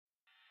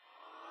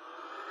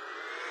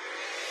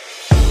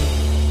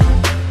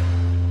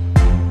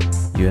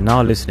You are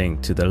now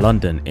listening to the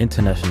London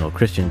International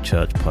Christian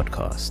Church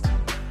podcast.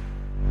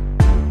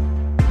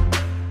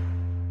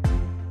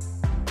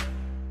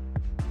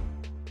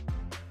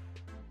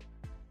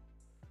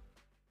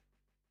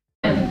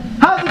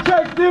 How's the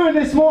church doing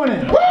this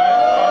morning? Good.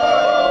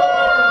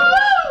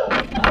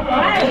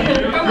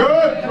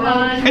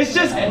 It's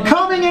just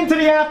coming into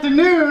the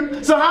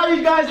afternoon, so how are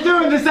you guys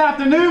doing this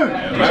afternoon?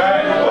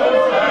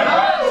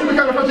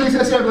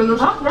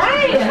 All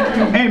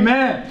right.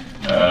 Amen.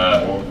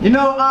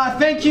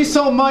 Thank you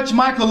so much,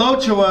 Michael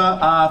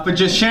Ochoa, for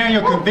just sharing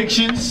your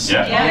convictions.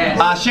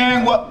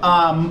 Sharing what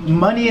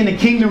money in the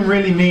kingdom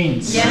really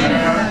means. To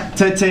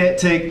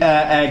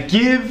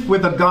give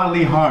with a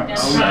godly heart.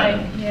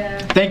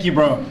 Thank you,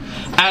 bro.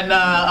 And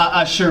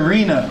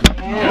Sharina,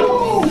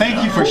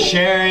 thank you for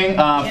sharing,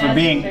 for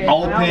being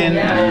open,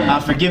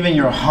 for giving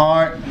your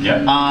heart.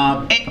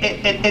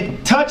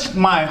 It touched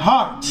my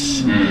heart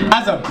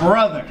as a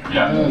brother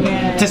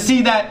to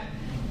see that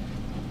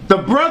the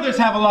brothers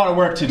have a lot of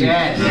work to do.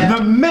 The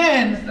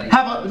men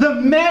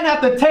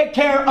have to take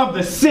care of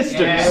the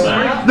sisters.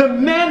 The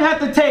men have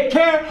to take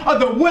care of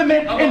the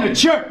women in the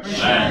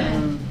church.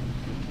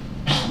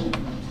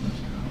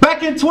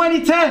 Back in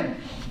 2010,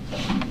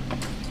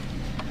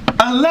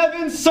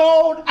 11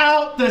 sold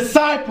out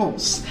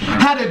disciples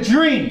had a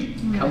dream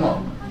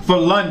for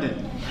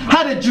London,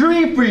 had a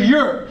dream for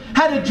Europe,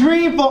 had a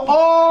dream for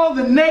all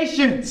the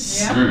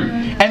nations.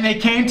 And they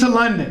came to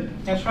London.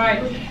 That's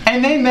right.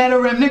 And they met a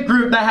remnant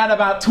group that had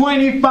about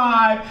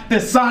 25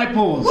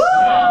 disciples.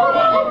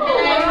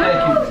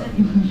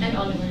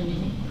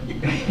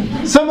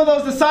 Some of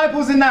those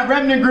disciples in that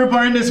remnant group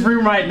are in this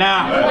room right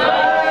now.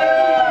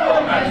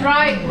 That's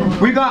right.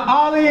 We got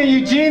Ollie and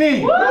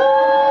Eugenie.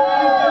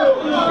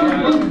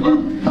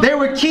 They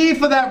were key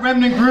for that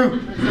remnant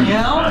group.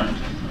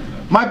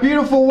 My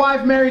beautiful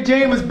wife Mary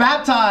Jane was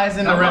baptized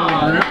in the remnant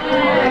group.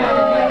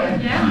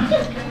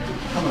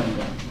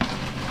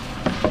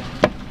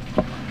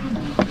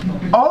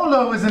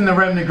 Ola was in the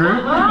remnant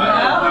group.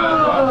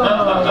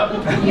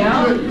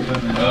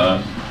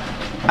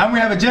 And we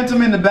have a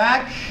gentleman in the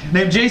back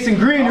named Jason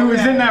Green who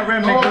is in that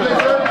remnant group.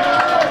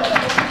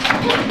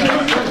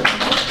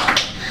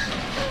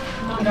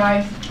 Come on,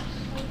 guys.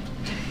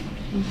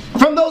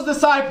 From those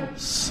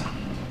disciples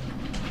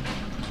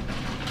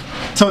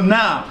till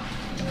now,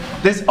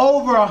 there's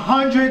over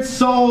 100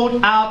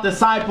 sold out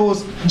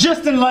disciples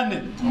just in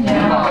London.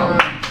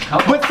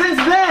 But since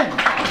then,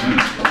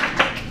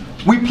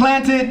 we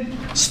planted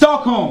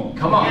Stockholm.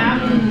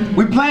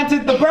 We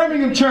planted the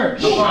Birmingham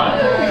Church.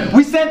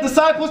 We sent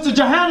disciples to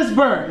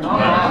Johannesburg.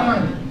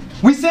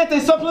 We sent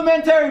a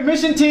supplementary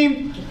mission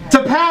team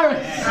to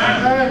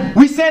Paris.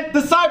 We sent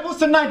disciples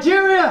to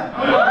Nigeria.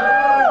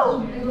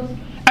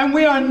 And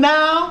we are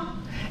now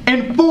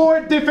in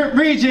 4 different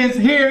regions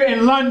here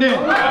in London.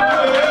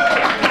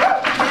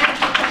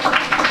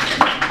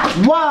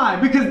 Why?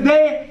 Because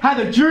they had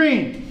a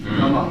dream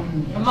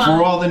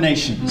for all the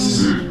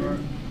nations.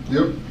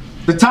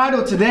 The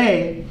title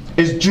today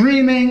is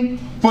Dreaming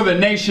for the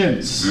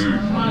Nations.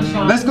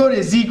 Let's go to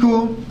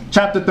Ezekiel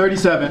chapter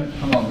 37.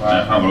 Come on,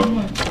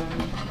 bro.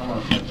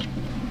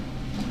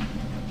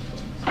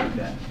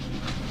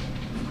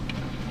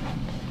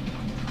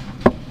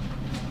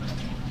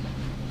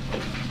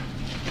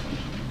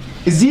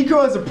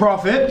 Ezekiel is a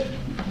prophet,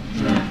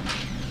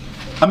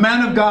 a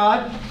man of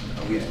God,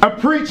 a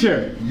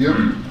preacher.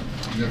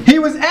 He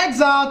was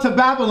exiled to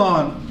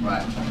Babylon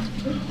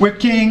with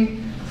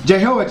King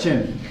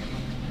Jehoiachin.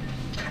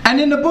 And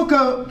in the book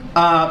of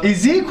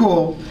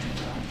Ezekiel,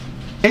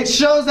 it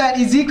shows that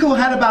Ezekiel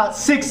had about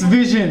 6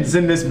 visions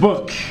in this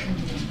book,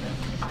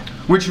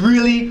 which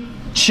really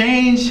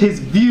changed his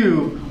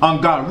view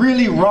on God,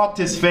 really rocked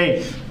his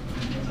faith.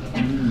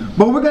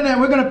 But we're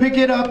gonna pick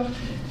it up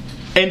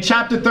in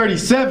chapter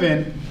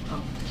 37,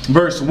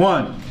 verse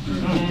 1.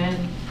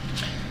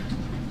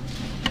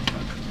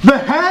 The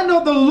hand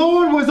of the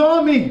Lord was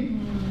on me,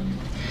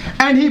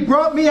 and he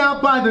brought me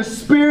out by the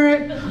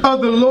Spirit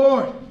of the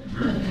Lord,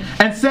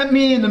 and set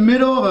me in the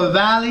middle of a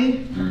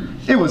valley.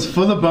 It was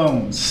full of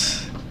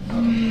bones.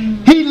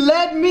 He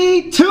led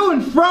me to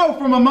and fro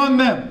from among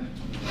them,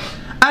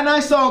 and I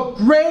saw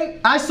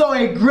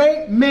a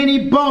great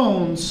many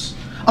bones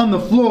on the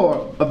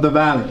floor of the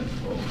valley.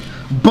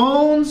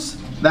 Bones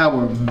that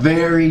were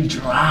very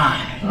dry.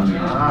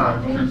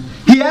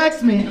 He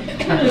asked me,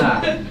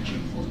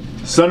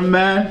 Son of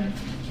man,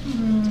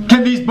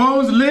 can these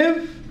bones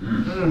live?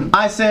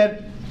 I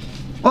said,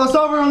 well,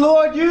 Sovereign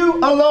Lord, you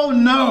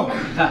alone know.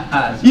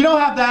 You don't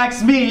have to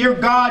ask me. You're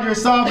God, you're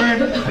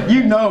sovereign.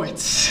 You know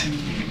it.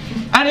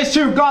 And it's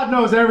true, God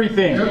knows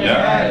everything.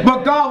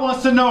 But God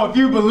wants to know if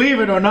you believe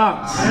it or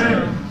not.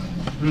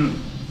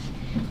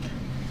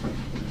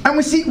 And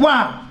we see,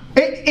 wow,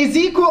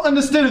 Ezekiel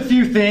understood a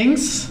few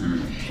things.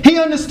 He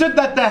understood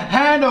that the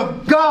hand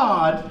of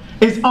God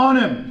is on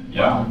him.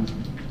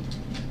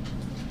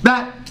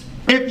 That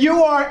if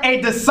you are a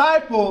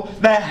disciple,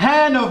 the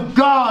hand of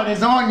God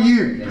is on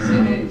you.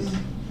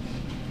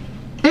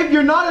 If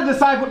you're not a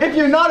disciple, if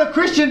you're not a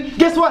Christian,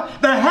 guess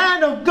what? The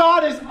hand of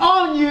God is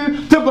on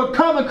you to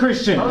become a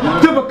Christian,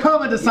 to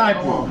become a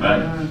disciple.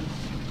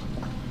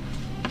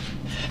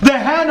 The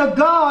hand of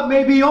God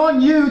may be on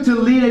you to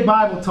lead a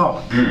Bible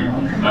talk.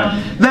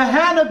 The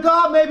hand of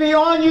God may be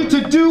on you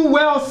to do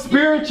well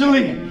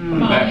spiritually.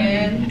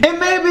 It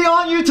may be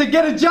on you to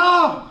get a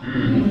job.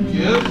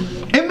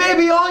 It may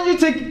be on you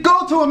to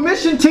go to a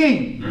mission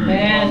team.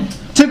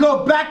 To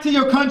go back to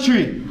your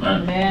country.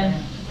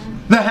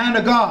 The hand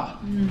of God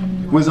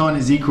was on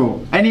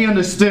Ezekiel, and he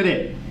understood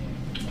it.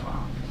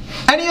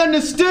 And he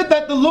understood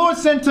that the Lord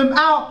sent him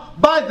out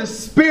by the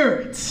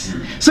Spirit.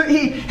 So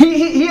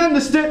he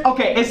understood,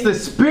 okay, it's the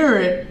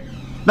Spirit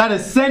that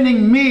is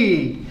sending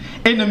me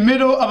in the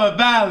middle of a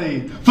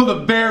valley full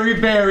of very,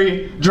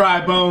 very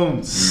dry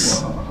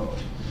bones.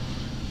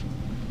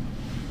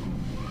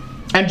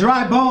 And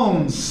dry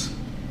bones,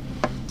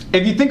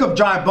 if you think of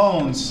dry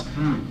bones,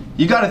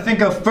 you got to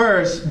think of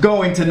first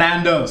going to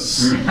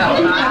Nando's. You go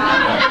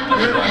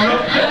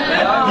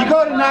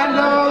to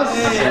Nando's,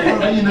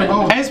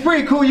 and it's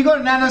pretty cool. You go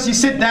to Nando's, you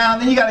sit down,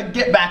 then you got to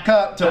get back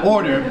up to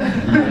order.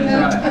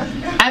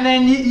 And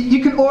then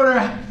you can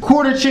order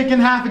quarter chicken,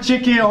 half a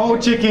chicken, a whole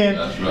chicken.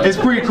 It's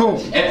pretty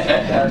cool.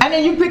 And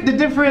then you pick the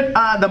different,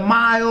 the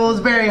miles,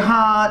 very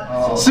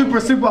hot, super,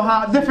 super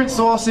hot, different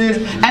sauces.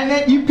 And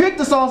then you pick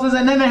the sauces,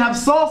 and then they have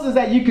sauces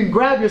that you can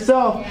grab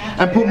yourself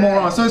and put more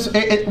on. So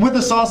with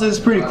the sauces,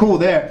 it's pretty cool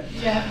there.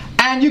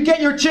 And you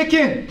get your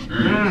chicken.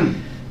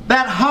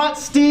 That hot,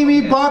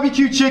 steamy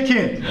barbecue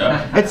chicken.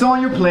 It's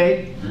on your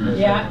plate.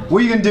 What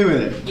are you going to do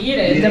with it? Eat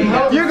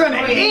it. You're going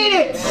to eat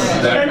it!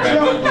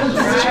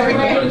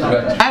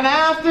 And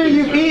after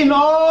you've eaten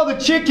all the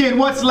chicken,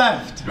 what's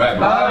left?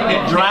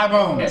 Dry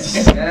bones.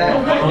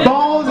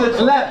 Bones is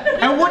left.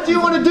 And what do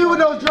you want to do with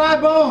those dry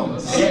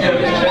bones? If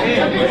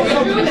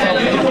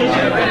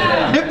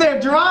they're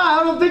dry,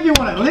 I don't think you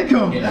want to lick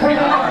them.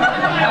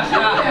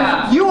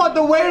 You want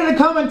the waiter to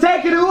come and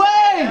take it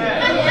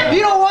away.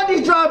 You don't want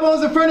these dry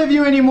bones in front of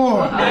you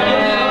anymore.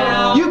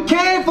 You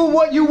came for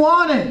what you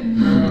wanted.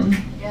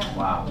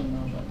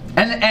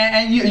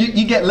 And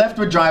you get left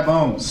with dry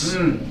bones.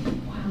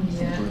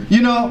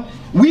 You know,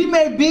 we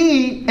may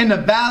be in the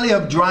valley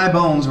of dry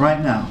bones right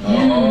now.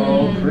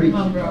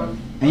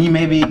 And you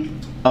may be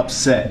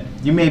upset.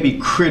 You may be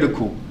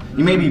critical.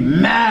 You may be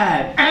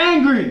mad,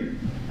 angry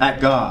at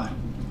God.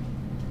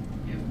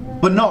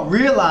 But not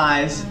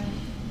realize,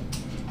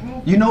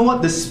 you know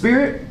what? The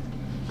Spirit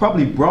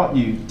probably brought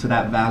you to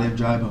that valley of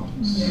dry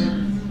bones.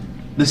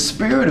 The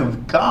Spirit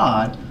of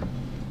God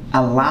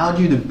allowed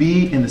you to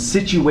be in a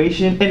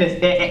situation,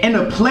 in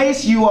a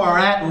place you are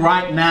at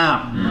right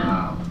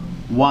now.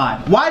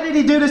 Why? Why did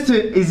he do this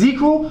to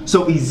Ezekiel?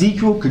 So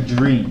Ezekiel could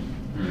dream.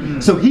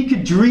 So he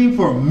could dream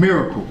for a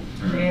miracle.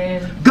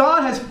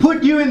 God has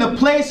put you in the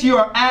place you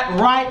are at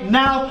right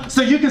now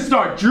so you can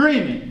start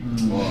dreaming.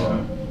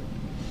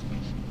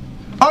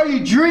 Are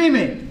you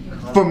dreaming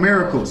for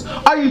miracles?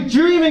 Are you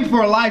dreaming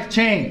for a life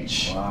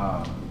change?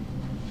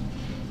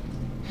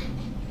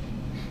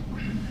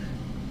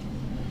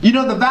 You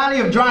know, the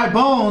valley of dry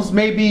bones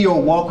may be your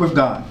walk with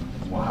God.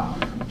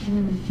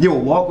 Your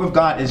walk with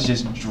God is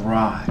just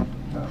dry.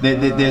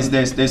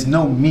 There's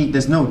no meat,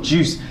 there's no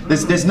juice,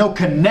 there's no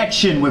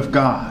connection with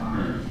God.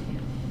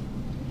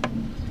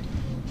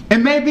 It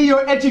may be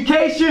your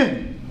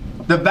education,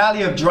 the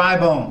valley of dry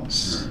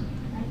bones.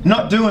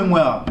 Not doing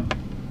well,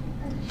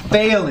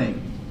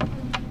 failing,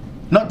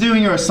 not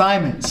doing your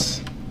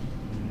assignments.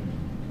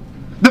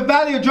 The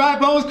valley of dry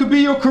bones could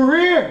be your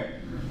career.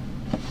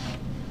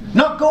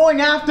 Not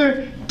going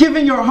after,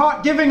 giving your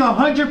heart, giving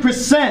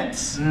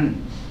 100%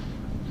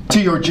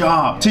 to your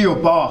job, to your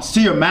boss,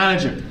 to your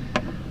manager.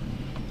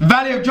 The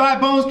valley of dry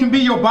bones can be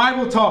your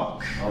Bible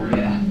talk.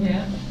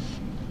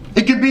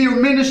 It could be your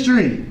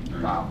ministry.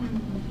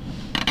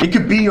 It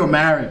could be your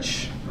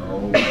marriage.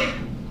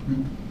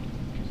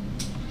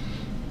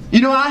 You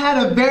know, I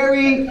had a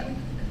valley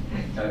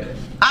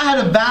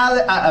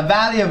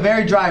of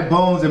very dry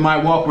bones in my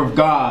walk with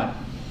God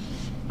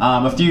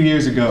a few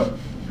years ago.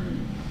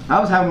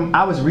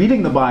 I was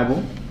reading the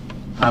Bible,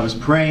 I was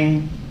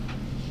praying,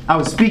 I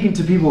was speaking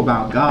to people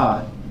about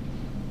God,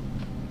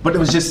 but it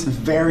was just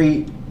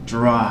very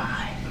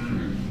dry.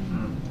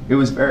 It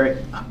was very,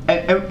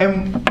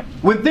 and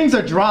when things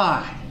are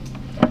dry,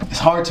 it's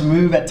hard to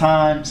move at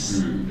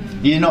times.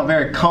 You're not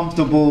very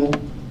comfortable.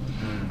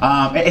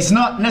 It's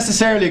not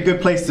necessarily a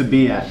good place to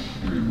be at.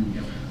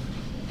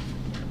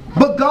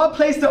 But God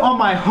placed it on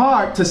my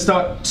heart to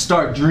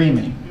start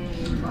dreaming.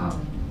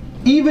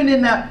 Even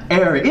in that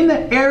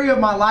area of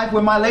my life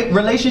where my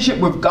relationship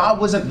with God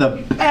wasn't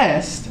the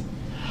best,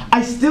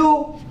 I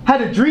still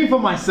had a dream for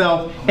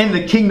myself in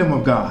the kingdom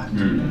of God.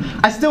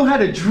 I still had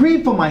a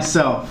dream for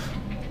myself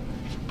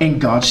in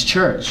God's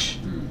church.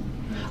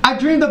 I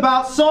dreamed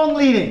about song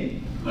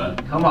leading.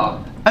 Come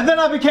on. And then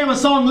I became a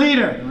song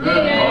leader.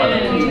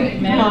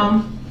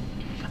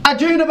 I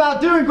dreamed about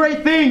doing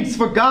great things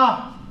for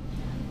God.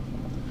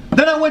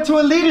 Then I went to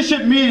a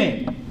leadership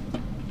meeting.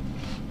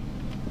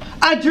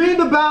 I dreamed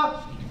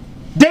about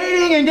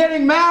dating and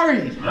getting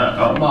married.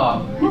 Come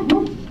on.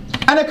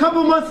 And a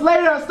couple months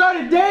later, I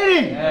started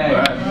dating.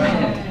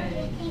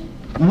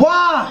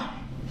 Why?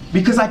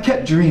 Because I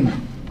kept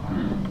dreaming.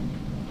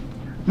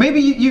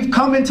 Maybe you've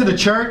come into the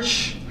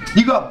church,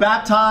 you got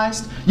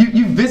baptized,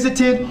 you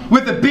visited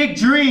with a big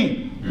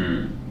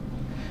dream.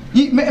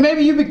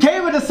 Maybe you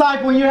became a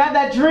disciple and you had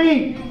that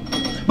dream.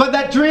 But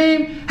that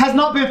dream has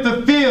not been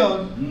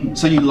fulfilled,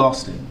 so you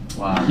lost it.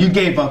 Wow. You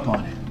gave up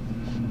on it.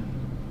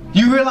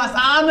 You realize,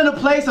 I'm in a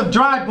place of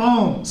dry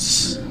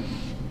bones.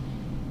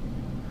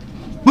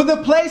 But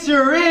the place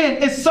you're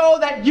in is so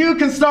that you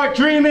can start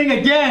dreaming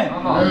again.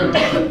 Come on.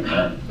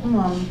 Come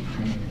on.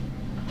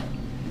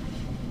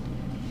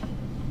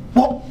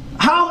 Well,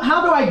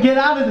 how do I get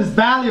out of this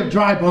valley of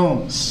dry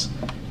bones?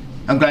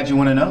 I'm glad you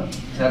want to know.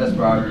 Tell us,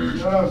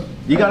 bro.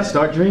 You got to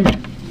start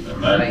dreaming.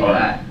 Like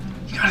that.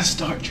 You got to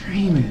start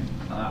dreaming.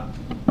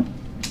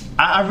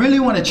 I really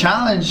want to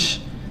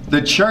challenge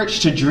the church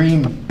to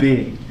dream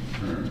big.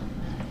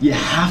 You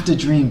have to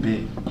dream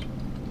big.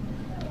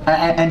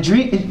 And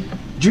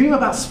dream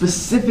about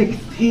specific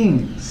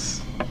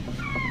things.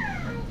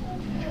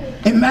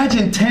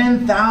 Imagine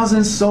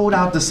 10,000 sold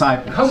out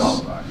disciples. Come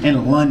on, bro.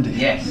 In London.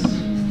 Yes.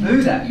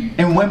 Who's that?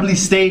 In Wembley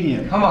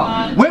Stadium. Come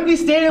on. Wembley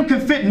Stadium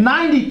can fit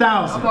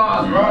 90,000. Come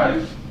on,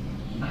 bro.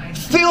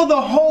 Fill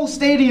the whole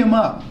stadium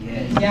up.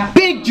 Yes. Yeah.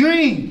 Big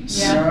dreams.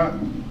 Yeah.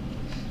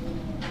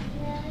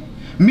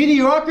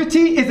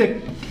 Mediocrity is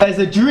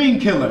a dream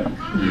killer.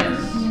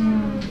 Yes.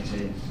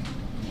 It is.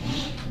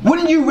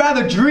 Wouldn't you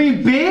rather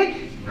dream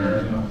big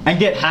and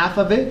get half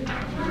of it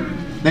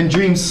than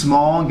dream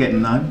small and get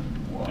none?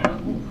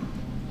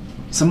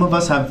 Some of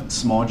us have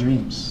small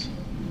dreams.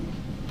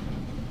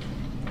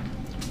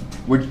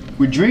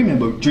 We're dreaming,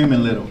 but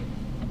dreaming little.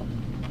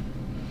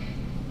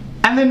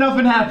 And then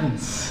nothing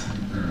happens.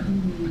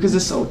 Because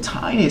it's so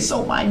tiny, it's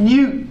so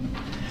minute.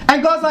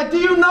 And God's like, do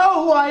you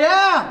know who I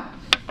am?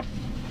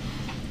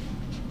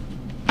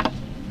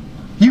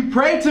 You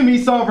pray to me,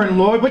 Sovereign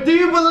Lord, but do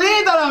you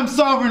believe that I'm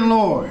Sovereign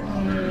Lord?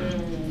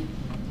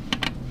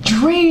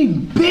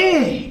 Dream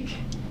big.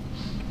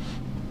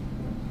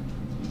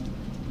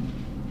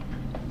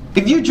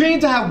 If you dream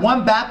to have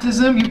one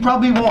baptism, you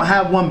probably won't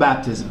have one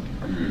baptism.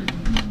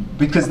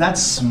 Because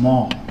that's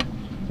small.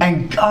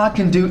 And God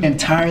can do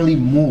entirely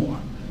more.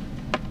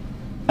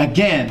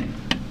 Again,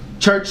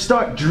 church,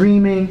 start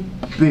dreaming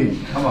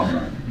big. Come on,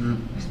 bro.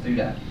 Let's do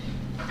that.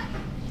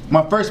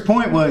 My first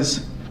point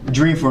was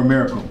dream for a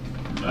miracle.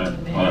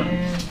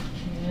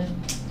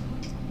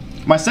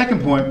 My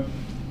second point,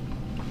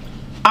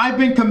 I've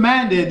been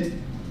commanded,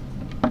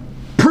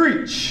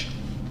 preach.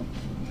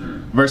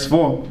 Verse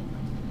 4.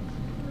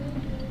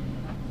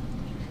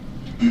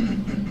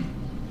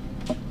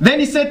 Then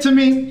he said to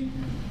me,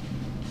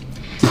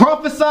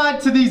 prophesy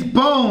to these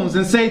bones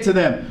and say to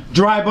them,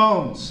 dry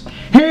bones,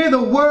 hear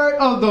the word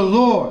of the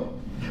Lord.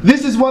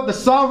 This is what the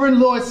sovereign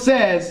Lord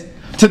says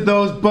to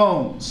those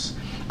bones.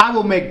 I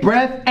will make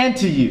breath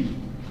enter you,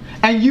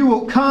 and you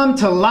will come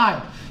to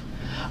life.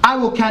 I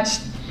will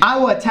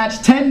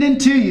attach tendon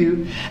to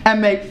you and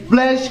make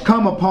flesh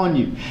come upon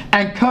you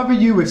and cover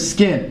you with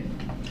skin.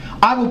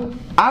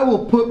 I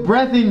will put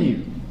breath in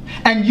you,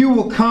 and you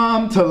will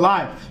come to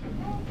life.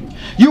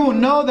 You will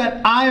know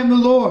that I am the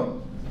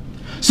Lord.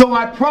 So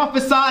I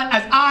prophesied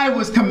as I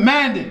was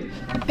commanded.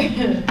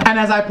 And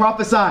as I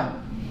prophesied,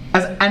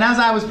 as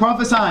I was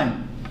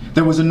prophesying,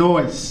 there was a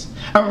noise,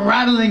 a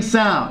rattling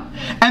sound,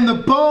 and the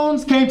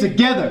bones came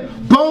together,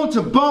 bone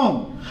to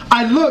bone.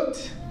 I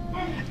looked,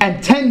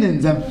 and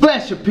tendons and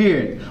flesh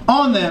appeared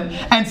on them,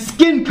 and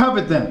skin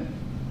covered them.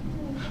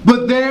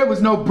 But there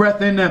was no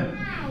breath in them.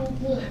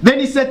 Then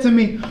he said to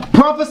me,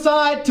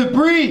 prophesy to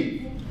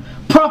breathe.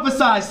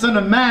 Prophesy, son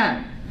of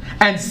man,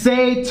 and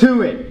say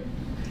to it,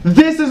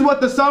 this is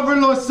what the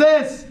sovereign Lord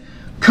says.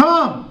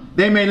 Come,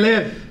 they may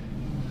live.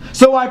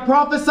 So I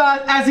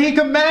prophesied as he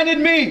commanded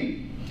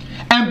me,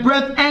 and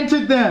breath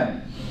entered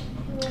them.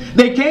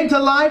 They came to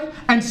life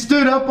and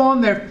stood up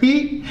on their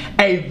feet,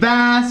 a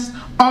vast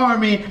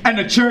army, and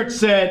the church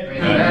said,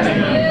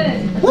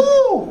 Amen.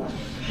 woo!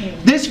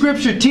 This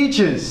scripture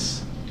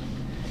teaches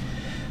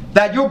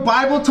that your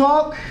Bible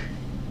talk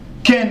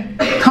can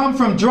come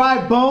from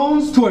dry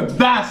bones to a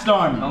vast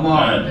army. Come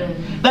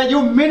on. That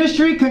your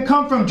ministry can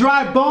come from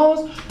dry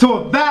bones to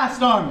a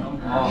vast army.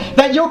 on.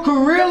 That your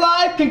career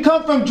life can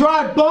come from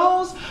dry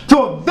bones to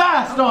a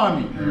vast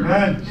army.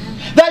 Amen.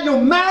 That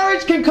your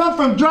marriage can come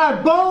from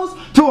dry bones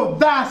to a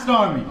vast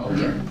army. Oh,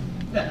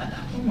 yeah.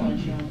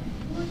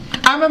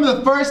 I remember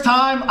the first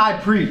time I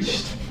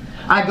preached.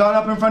 I got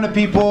up in front of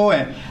people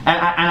and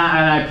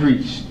I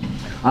preached.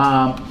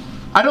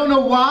 I don't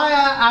know why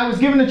I was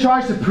given the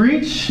charge to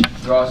preach,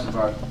 Awesome,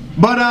 bro.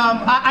 but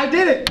I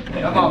did it.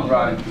 Come on,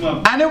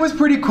 bro. And it was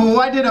pretty cool.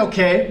 I did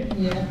okay.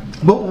 Yeah.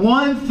 But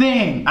one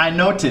thing I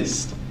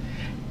noticed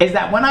is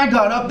that when I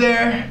got up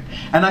there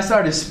and I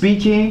started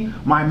speaking,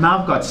 my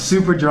mouth got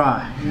super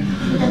dry.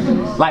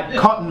 Like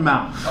cotton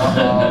mouth.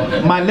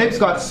 Uh-oh. My lips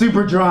got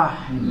super dry.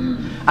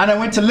 and I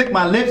went to lick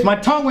my lips, my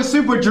tongue was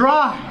super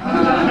dry.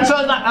 So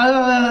I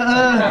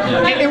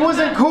was like, It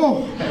wasn't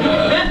cool.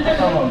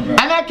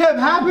 And that kept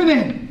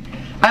happening.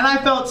 And I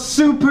felt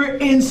super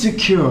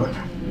insecure.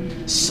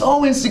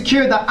 So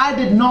insecure that I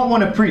did not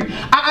want to preach.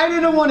 I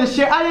didn't want to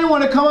share. I didn't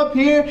want to come up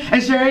here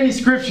and share any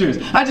scriptures.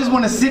 I just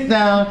want to sit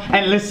down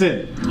and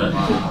listen.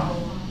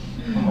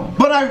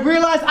 But I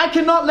realized I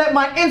cannot let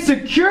my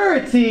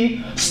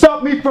insecurity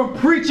stop me from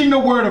preaching the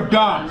Word of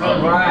God.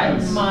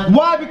 Right.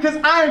 Why? Because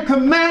I am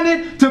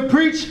commanded to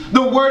preach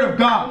the Word of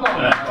God.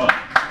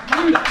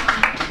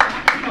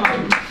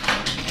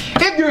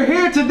 If you're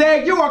here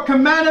today, you are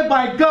commanded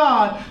by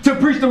God to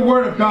preach the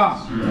Word of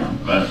God.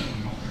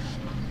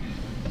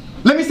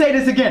 Let me say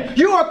this again.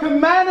 You are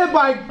commanded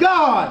by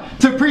God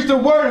to preach the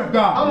Word of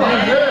God.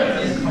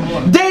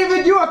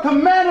 David, you are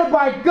commanded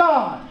by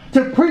God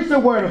to preach the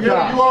Word of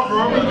God.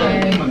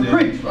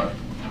 Preach.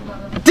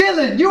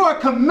 Dylan, you are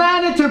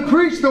commanded to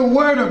preach the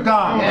Word of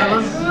God.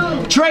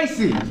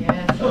 Tracy,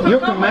 you're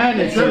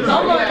commanded to.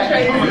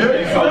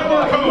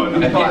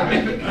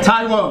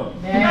 Taiwo,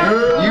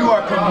 you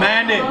are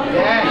commanded.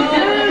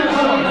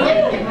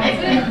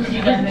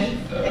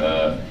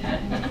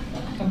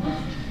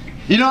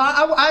 You know,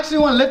 I actually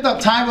want to lift up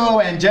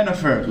Taiwo and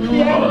Jennifer.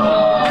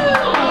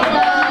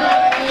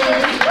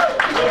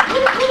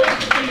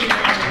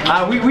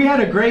 We had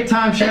a great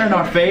time sharing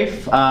our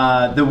faith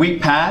the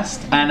week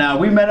past, and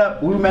we met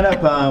up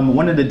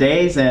one of the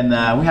days, and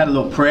we had a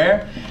little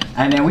prayer,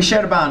 and then we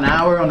shared about an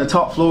hour on the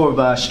top floor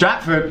of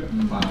Stratford,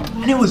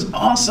 and it was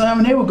awesome.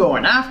 And they were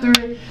going after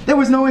it. There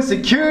was no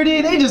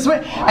insecurity. They just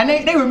went, and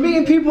they were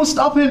meeting people,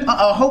 stopping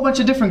a whole bunch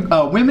of different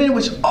women,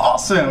 which was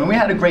awesome. And we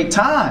had a great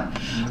time,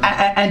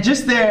 and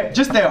just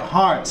their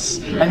hearts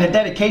and their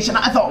dedication.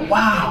 I thought,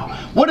 wow,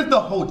 what if the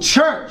whole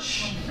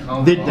church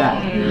did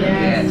that?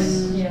 Yes.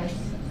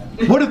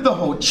 What if the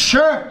whole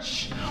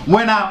church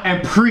went out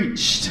and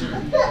preached?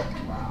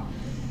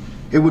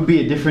 It would be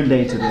a different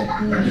day today.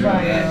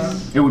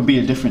 It would be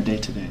a different day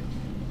today.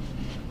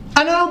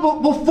 I know,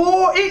 but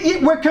before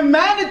we're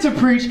commanded to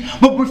preach,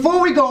 but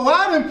before we go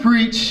out and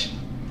preach,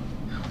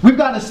 we've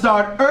got to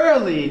start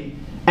early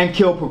and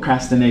kill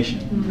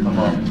procrastination. Come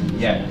on.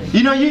 Yeah.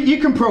 You know, you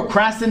can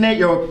procrastinate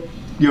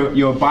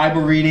your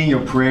Bible reading,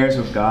 your prayers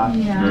with God.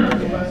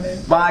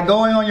 By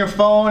going on your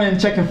phone and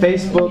checking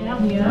Facebook.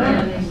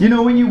 You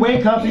know, when you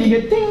wake up and you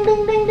get ding,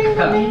 ding, ding, ding,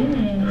 ding,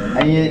 ding.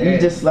 And you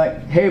just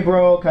like, hey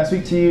bro, can I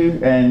speak to you?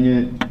 And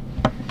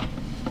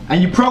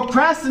you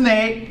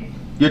procrastinate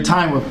your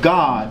time with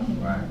God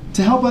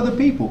to help other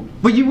people.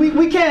 But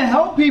we can't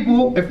help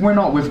people if we're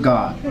not with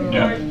God.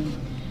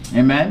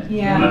 Amen?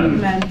 Yeah.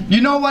 Amen.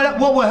 You know what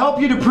will help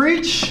you to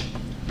preach?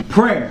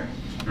 Prayer.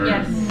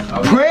 Yes.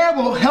 Prayer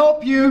will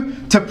help you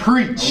to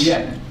preach.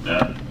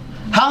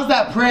 How's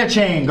that prayer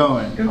chain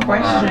going? Good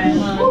question.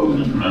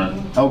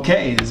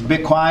 Okay, it's a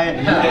bit quiet.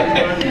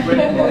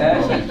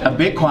 A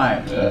bit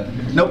quiet.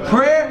 No,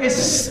 prayer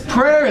is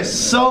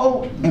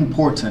so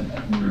important.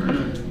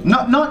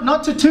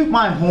 Not to toot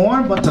my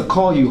horn, but to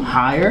call you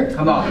higher.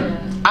 Come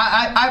on.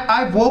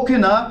 I've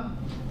woken up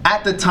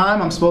at the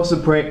time I'm supposed to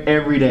pray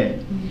every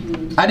day.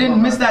 I didn't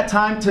miss that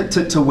time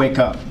to wake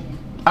up.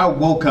 I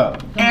woke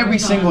up every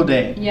single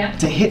day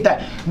to hit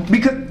that.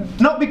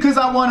 Not because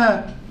I want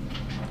to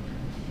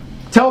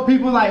tell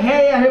people like,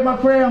 hey, I hit my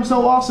prayer, I'm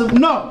so awesome.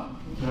 No.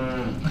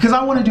 Because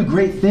I want to do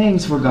great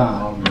things for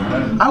God.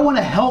 I want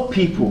to help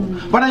people.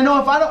 But I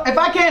know if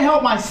I can't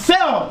help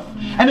myself,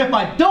 and if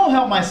I don't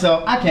help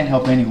myself, I can't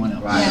help anyone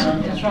else.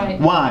 That's right.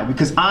 Why?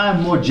 Because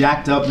I'm more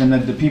jacked up than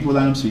the people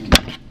that I'm speaking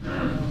to.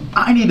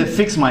 I need to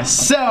fix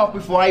myself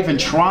before I even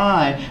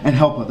try and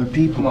help other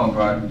people. Come on,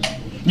 bro.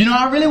 You know,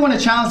 I really want to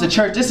challenge the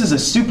church. This is a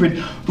stupid...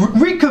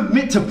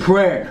 Recommit to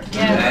prayer.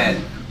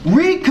 Yes.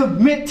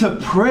 Recommit to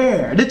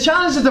prayer. The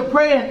challenge is to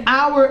pray an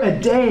hour a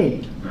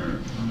day.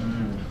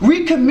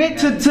 Recommit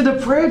to the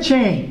prayer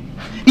chain.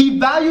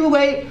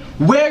 Evaluate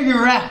where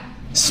you're at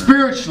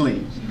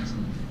spiritually.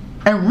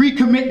 And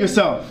recommit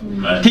yourself.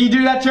 Can you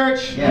do that,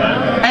 church?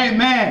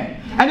 Amen.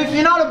 And if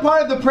you're not a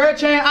part of the prayer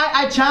chain,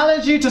 I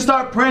challenge you to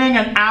start praying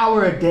an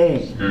hour a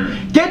day.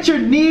 Get your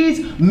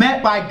needs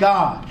met by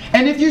God.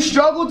 And if you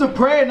struggle to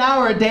pray an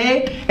hour a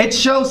day, it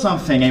shows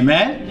something,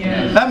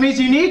 amen? That means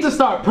you need to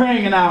start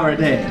praying an hour a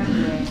day.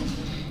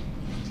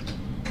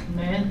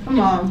 Man, come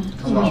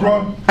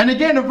on. And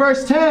again in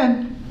verse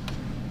 10,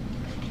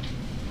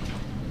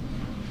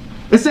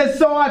 it says,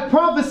 so I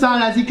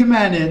prophesied as he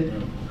commanded,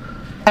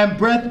 and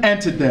breath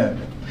entered them.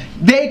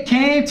 They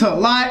came to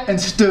life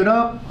and stood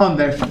up on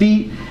their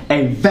feet,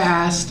 a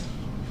vast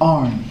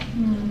army.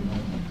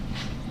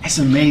 It's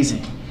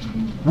amazing.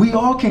 We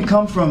all can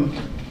come from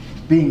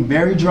being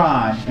very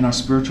dry in our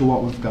spiritual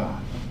walk with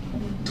God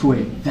to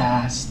a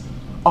vast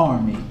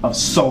army of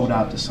sold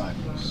out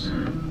disciples.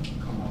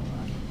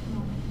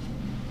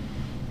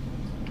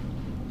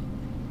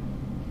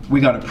 We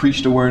got to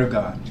preach the word of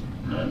God.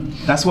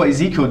 That's what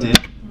Ezekiel did.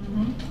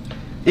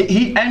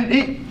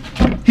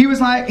 He was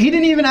like, he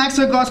didn't even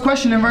answer God's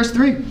question in verse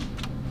 3.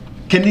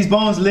 Can these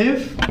bones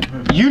live?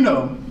 You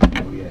know.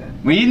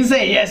 When he didn't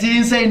say yes, he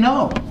didn't say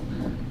no.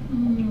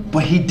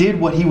 but he did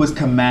what he was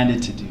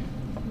commanded to do.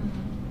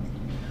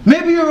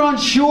 Maybe you're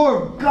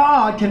unsure if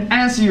God can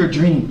answer your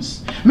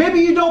dreams. Maybe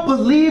you don't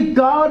believe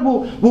God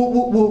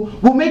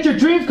will make your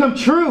dreams come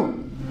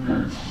true.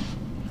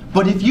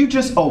 But if you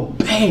just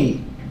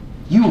obey,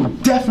 you will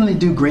definitely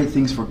do great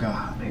things for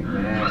God.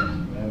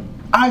 Amen.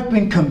 I've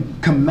been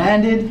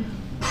commanded,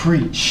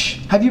 preach.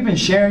 Have you been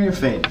sharing your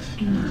faith?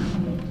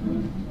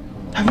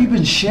 Have you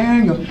been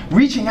sharing,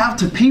 reaching out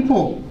to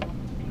people?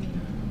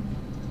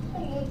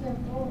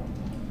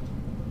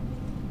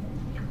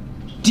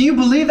 Do you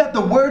believe that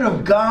the Word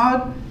of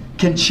God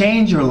can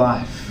change your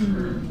life?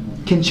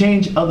 Can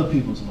change other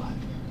people's life?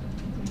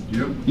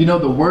 Yep. You know,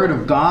 the Word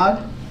of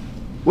God,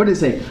 what did it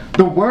say?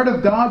 The Word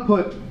of God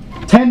put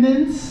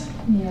tendons,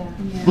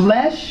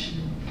 flesh,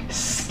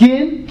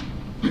 skin,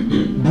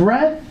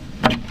 breath.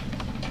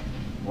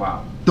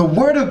 Wow. The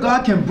Word of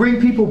God can bring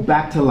people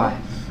back to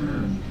life.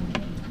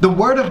 The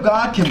Word of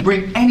God can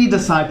bring any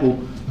disciple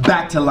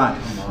back to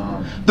life.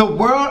 The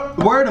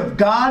word of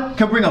God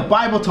can bring a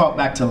Bible talk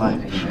back to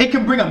life. It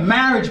can bring a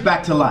marriage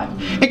back to life.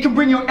 It can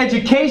bring your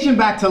education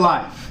back to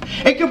life.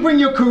 It can bring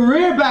your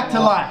career back to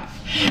life.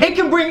 It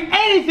can bring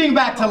anything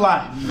back to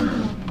life.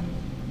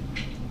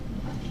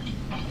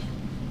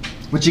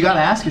 But you got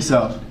to ask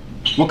yourself,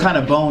 what kind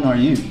of bone are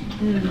you?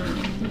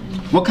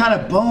 What kind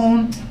of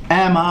bone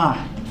am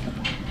I?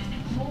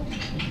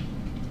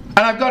 And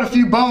I've got a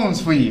few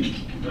bones for you.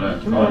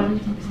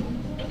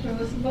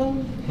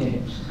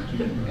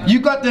 You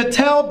got the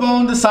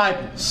tailbone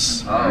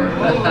disciples.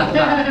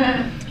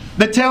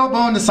 The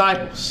tailbone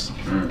disciples.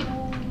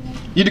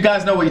 You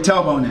guys know what your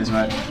tailbone is,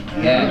 right?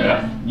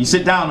 Yeah. You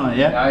sit down on it,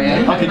 yeah? Oh,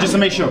 yeah. Okay, just to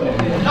make sure.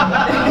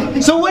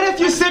 So what if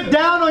you sit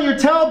down on your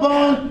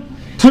tailbone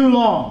too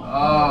long?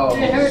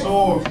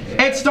 Oh.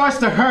 It starts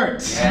to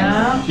hurt.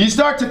 Yeah. You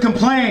start to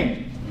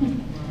complain.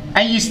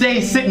 And you stay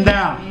sitting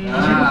down.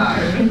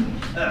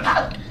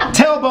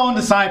 Tailbone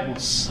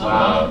disciples.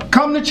 Wow.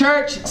 Come to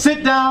church,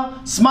 sit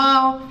down,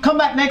 smile, come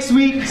back next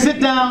week, sit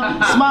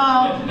down,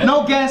 smile,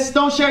 no guests,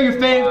 don't share your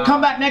faith,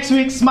 come back next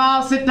week,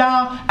 smile, sit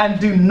down, and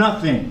do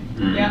nothing.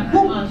 Yeah.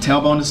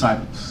 Tailbone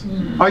disciples.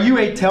 Are you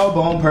a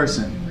tailbone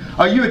person?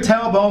 Are you a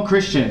tailbone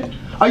Christian?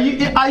 Are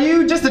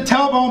you just a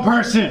tailbone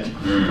person?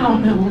 Oh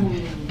no.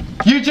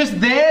 You're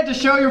just there to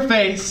show your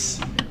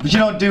face, but you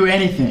don't do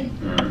anything.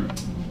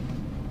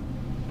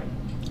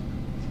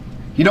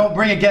 You don't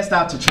bring a guest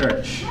out to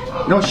church.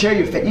 You don't share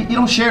your faith. You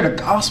don't share the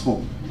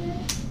gospel.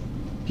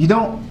 You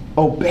don't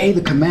obey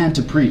the command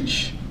to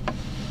preach.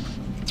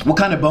 What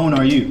kind of bone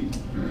are you?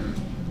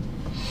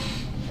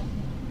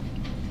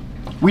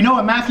 We know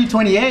in Matthew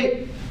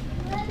 28,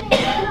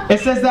 it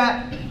says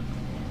that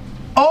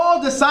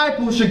all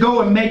disciples should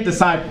go and make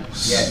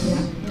disciples. Yes.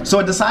 So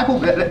a disciple,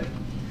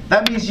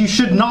 that means you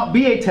should not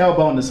be a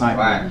tailbone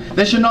disciple. Right.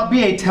 There should not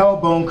be a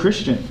tailbone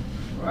Christian.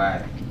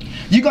 Right.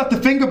 You got the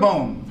finger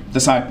bone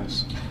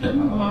disciples.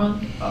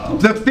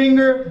 The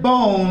finger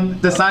bone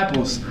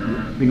disciples.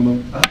 Finger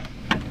bone.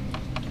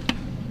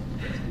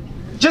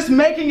 Just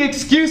making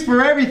excuse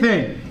for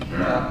everything.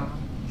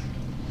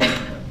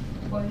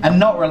 And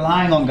not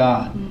relying on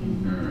God.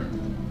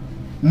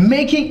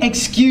 Making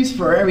excuse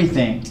for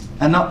everything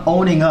and not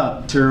owning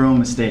up to your own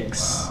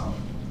mistakes.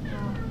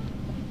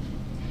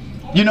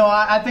 You know,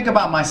 I think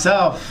about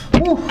myself.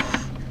 Whew.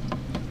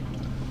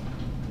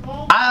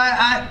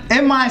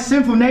 In my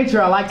sinful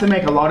nature, I like to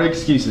make a lot of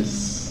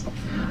excuses.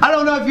 I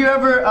don't know if you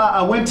ever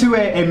went to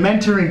a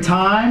mentoring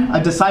time,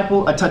 a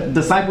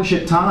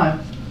discipleship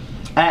time,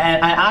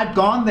 and I'd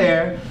gone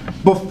there.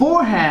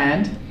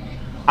 Beforehand,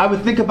 I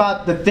would think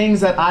about the things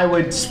that I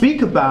would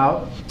speak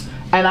about,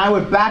 and I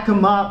would back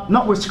them up,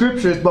 not with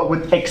scriptures, but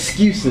with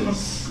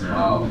excuses,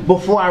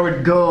 before I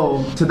would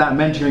go to that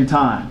mentoring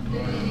time.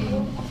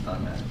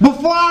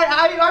 Before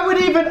I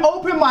would even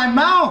open my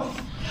mouth,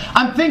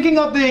 I'm thinking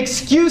of the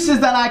excuses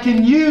that I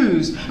can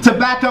use to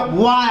back up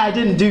why I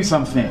didn't do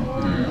something.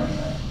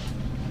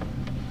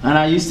 And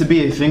I used to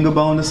be a finger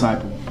bone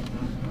disciple.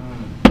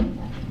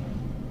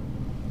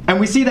 And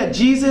we see that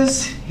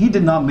Jesus, he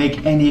did not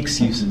make any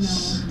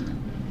excuses.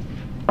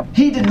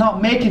 He did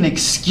not make an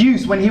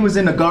excuse when he was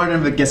in the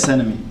Garden of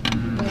Gethsemane.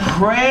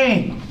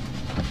 Praying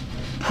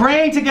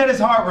to get his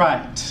heart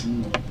right.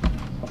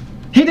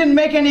 He didn't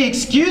make any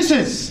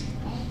excuses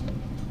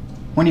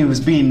when he was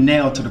being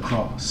nailed to the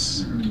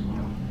cross.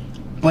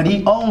 But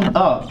he owned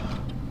up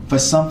for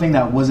something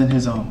that wasn't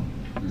his own.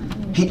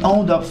 He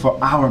owned up for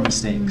our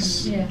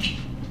mistakes. Yeah.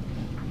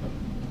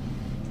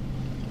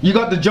 You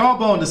got the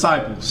jawbone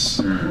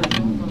disciples.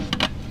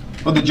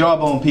 Or the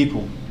jawbone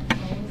people.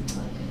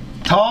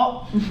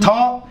 Talk. It's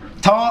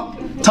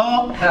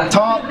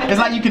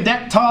like you can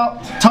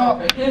talk,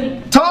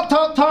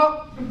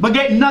 but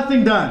get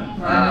nothing done.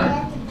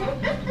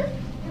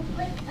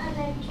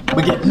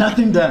 But get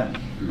nothing done.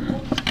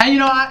 And you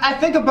know, I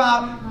think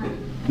about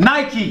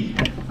Nike.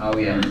 Oh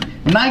yeah.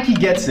 Nike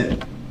gets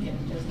it.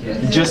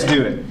 Just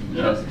do it.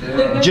 Just do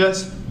it.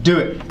 Just do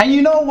it. And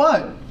you know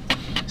what?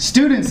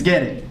 Students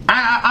get it.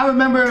 I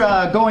remember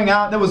going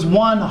out. There was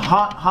one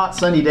hot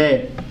sunny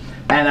day.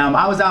 And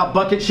I was out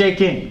bucket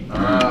shaking.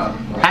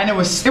 And it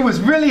was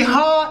really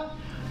hot.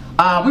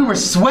 We were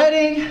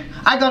sweating.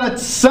 I got a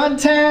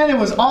suntan. It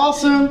was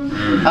awesome.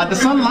 The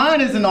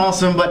sunline isn't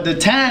awesome, but the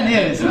tan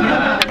is.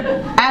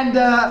 And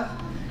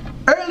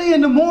early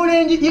in the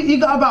morning, you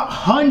got about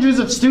hundreds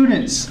of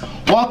students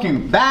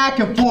walking back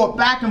and forth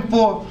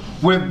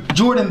with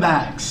Jordan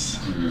bags.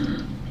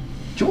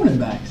 Jordan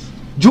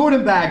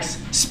bags.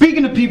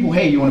 Speaking to people,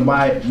 hey, you want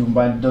to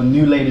buy the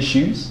new latest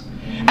shoes?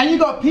 And you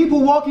got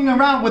people walking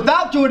around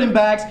without Jordan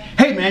bags.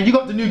 Hey man, you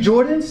got the new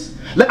Jordans?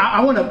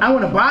 I want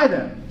to buy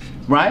them.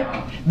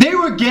 Right? They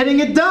were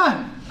getting it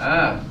done.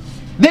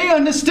 They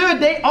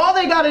understood. All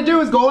they got to do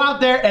is go out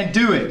there and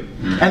do it.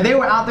 And they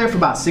were out there for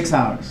about 6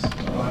 hours.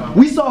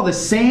 We saw the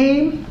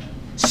same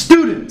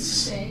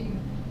students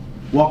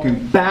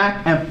walking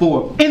back and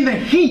forth in the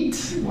heat.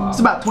 It's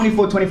about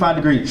 24, 25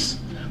 degrees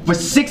for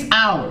 6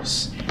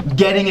 hours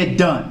getting it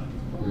done.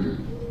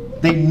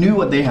 They knew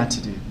what they had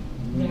to do.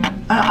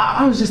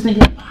 I was just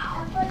thinking,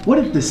 what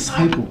if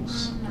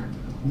disciples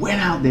went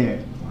out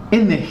there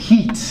in the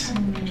heat?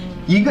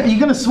 You're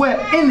going to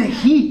sweat in the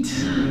heat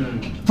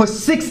for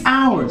 6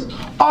 hours,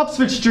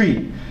 Oxford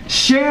Street,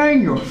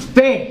 sharing your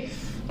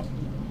faith.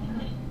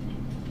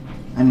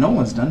 And no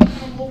one's done it.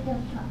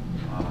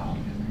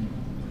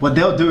 But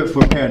they'll do it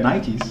for a pair of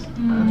Nikes.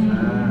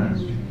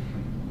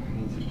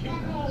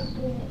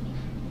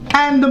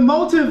 And the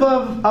motive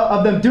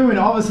of them doing it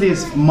obviously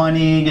is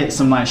money, get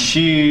some nice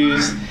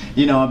shoes.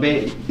 You know,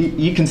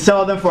 you can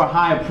sell them for a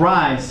higher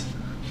price,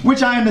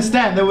 which I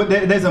understand.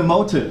 There's a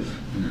motive.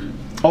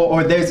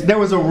 Or there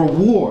was a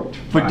reward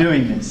for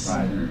doing this.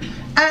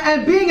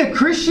 And being a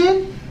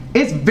Christian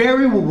is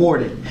very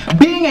rewarding.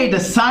 Being a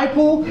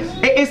disciple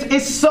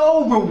is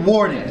so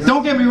rewarding.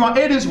 Don't get me wrong,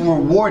 it is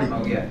rewarding.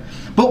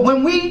 But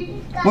when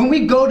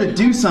we go to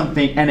do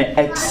something and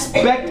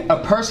expect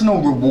a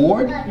personal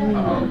reward,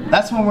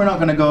 that's when we're not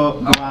going to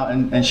go out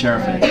and share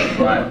our faith.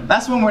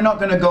 That's when we're not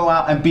going to go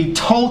out and be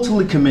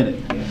totally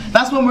committed.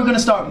 That's when we're going to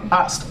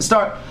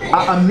start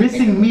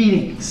missing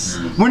meetings.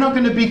 We're not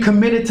going to be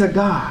committed to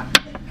God.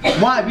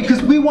 Why?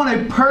 Because we want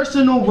a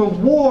personal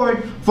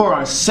reward for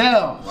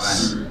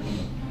ourselves.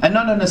 And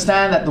not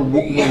understand that the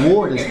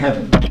reward is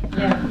heaven.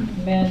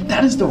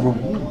 That is the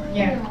reward.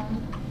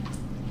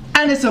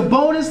 And it's a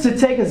bonus to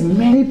take as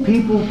many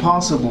people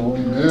possible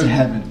to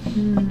heaven.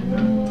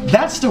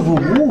 That's the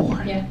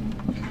reward.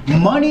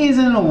 Money is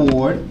an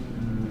award.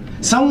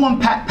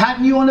 Someone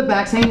patting you on the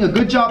back saying a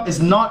good job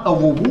is not a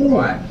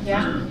reward.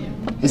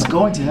 It's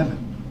going to heaven.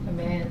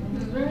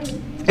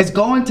 It's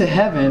going to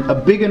heaven, a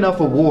big enough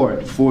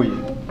award for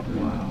you.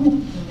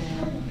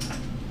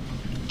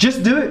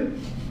 Just do it.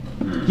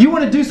 You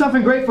want to do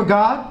something great for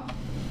God?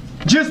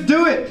 Just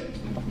do it.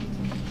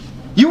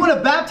 You want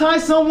to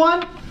baptize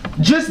someone?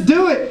 Just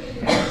do it.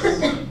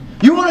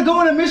 You want to go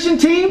on a mission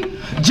team?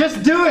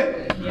 Just do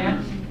it.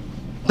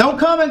 Don't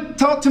come and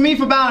talk to me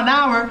for about an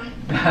hour.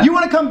 You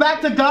want to come back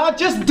to God?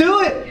 Just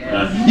do it.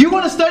 You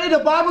want to study the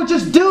Bible?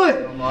 Just do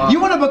it. You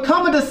want to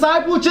become a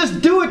disciple?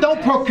 Just do it.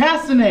 Don't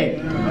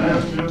procrastinate.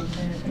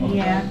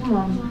 Come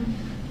on.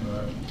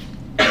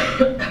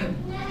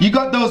 You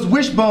got those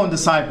wishbone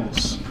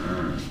disciples.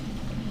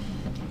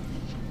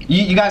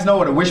 You guys know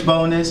what a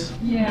wishbone is?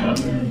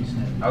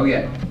 Oh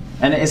yeah.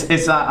 And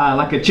it's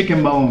like a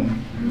chicken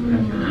bone.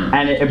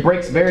 And it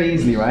breaks very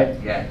easily, right?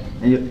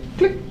 And you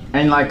click.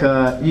 And like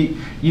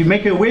you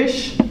make a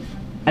wish,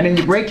 and then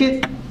you break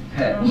it,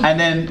 and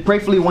then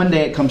prayerfully one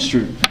day it comes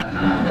true.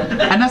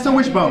 And that's a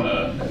wishbone.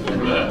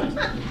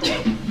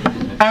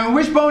 And a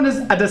wishbone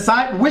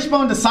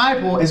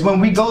disciple is when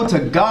we go to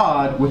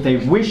God with a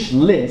wish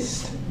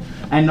list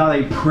and not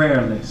a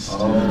prayer list.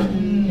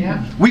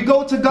 We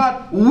go to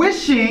God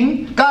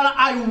wishing, God,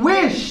 I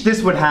wish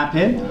this would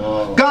happen.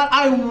 God,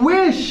 I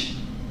wish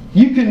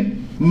you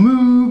can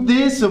move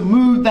this or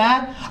move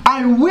that.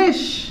 I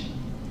wish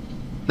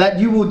that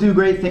you will do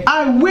great things.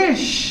 I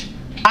wish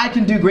I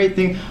can do great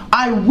things.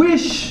 I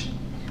wish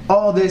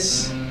all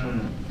this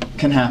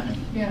can happen.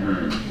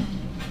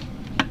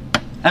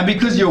 And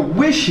because you're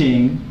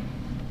wishing,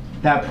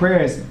 that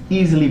prayer is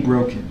easily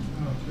broken.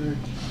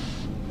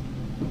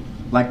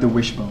 Like the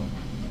wishbone.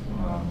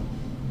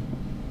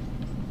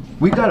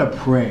 We gotta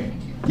pray.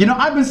 You know,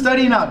 I've been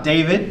studying out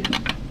David.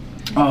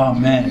 Oh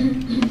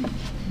man.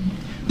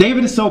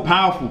 David is so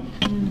powerful.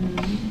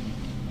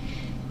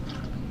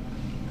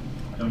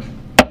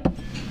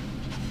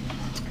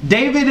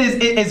 David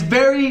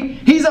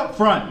he's up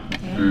front.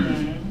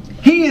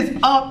 He is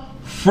up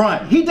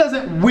front. He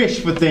doesn't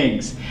wish for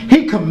things.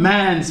 He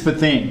commands for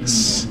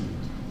things.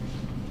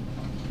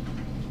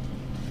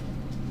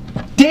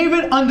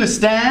 David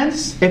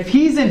understands if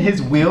he's in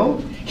his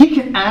will, he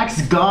can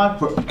ask God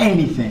for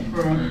anything.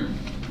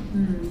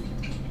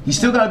 You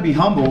still got to be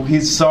humble.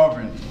 He's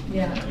sovereign.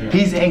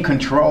 He's in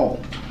control.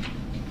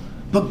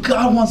 But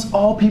God wants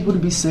all people to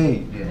be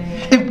saved.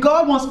 If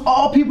God wants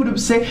all people to be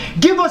saved,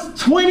 give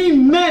us 20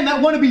 men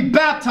that want to be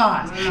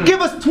baptized. Give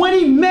us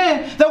 20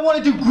 men that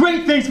want to do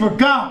great things for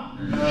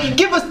God.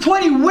 Give us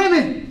 20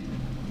 women.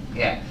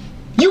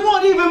 You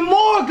want even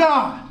more,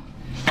 God.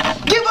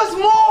 Give us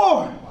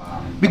more!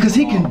 Because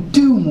He can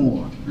do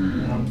more.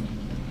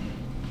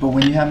 But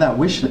when you have that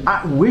wish,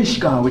 I wish,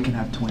 God, we can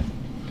have 20.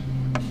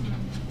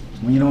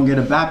 When you don't get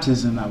a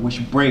baptism, that wish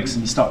breaks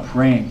and you start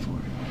praying for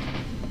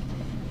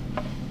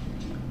it.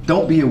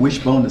 Don't be a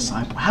wishbone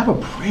disciple. Have a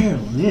prayer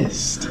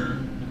list.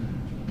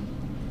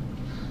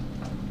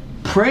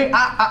 Pray.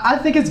 I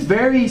think it's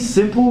very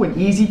simple and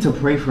easy to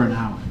pray for an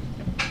hour.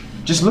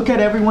 Just look at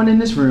everyone in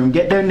this room,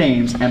 get their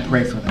names, and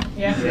pray for them.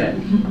 Yeah.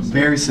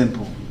 Very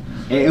simple.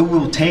 It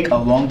will take a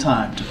long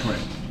time to pray.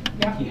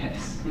 Yeah.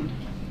 Yes.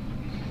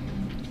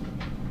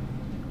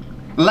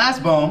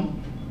 Last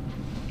bone,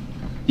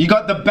 you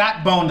got the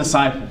backbone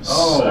disciples.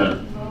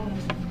 Oh.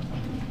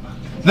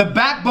 The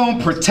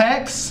backbone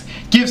protects,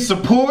 gives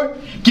support,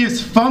 gives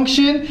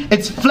function,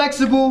 it's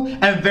flexible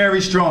and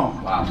very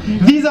strong. Wow.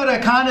 These are the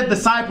kind of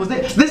disciples.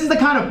 This is the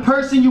kind of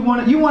person you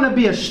want to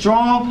be a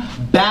strong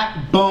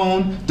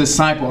backbone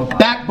disciple, a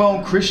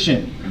backbone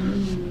Christian.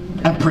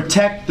 And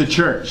protect the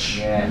church.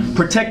 Yes.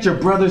 Protect your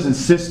brothers and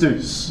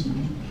sisters.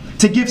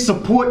 To give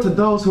support to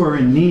those who are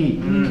in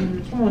need.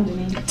 Come on,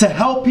 Denise. To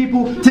help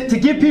people, to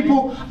give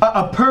people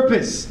a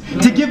purpose.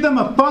 To give them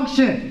a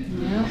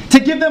function. To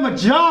give them a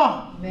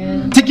job.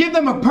 To give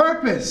them a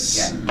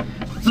purpose. Yeah.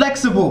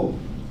 Flexible.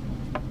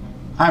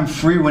 I'm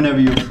free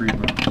whenever you're free,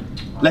 bro.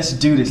 Let's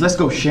do this. Let's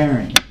go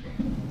sharing.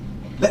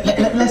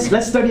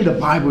 Let's study the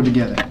Bible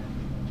together.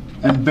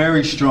 And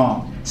very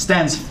strong.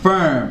 Stands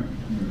firm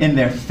in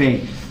their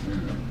faith.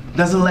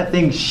 Doesn't let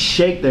things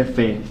shake their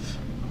faith,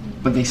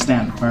 but they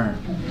stand firm.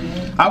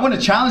 I want to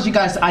challenge you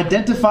guys to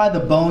identify the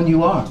bone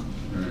you are.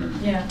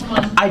 Yeah, come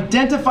on.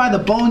 Identify the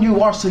bone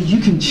you are so you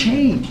can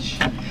change.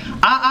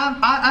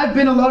 I've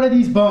been a lot of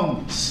these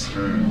bones,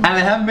 and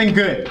they haven't been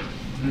good.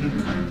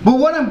 But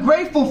what I'm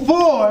grateful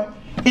for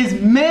is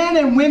men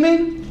and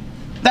women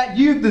that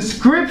use the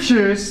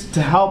scriptures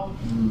to help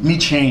me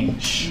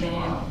change.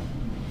 Man.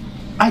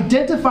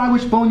 Identify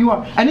which bone you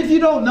are. And if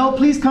you don't know,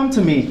 please come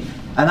to me,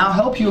 and I'll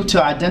help you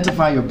to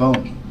identify your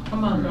bone.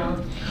 Come on,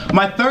 bro.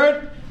 My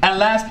third and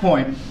last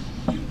point,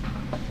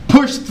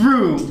 push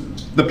through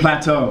the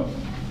plateau.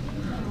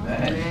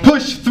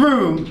 Push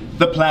through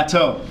the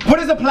plateau. What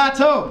is a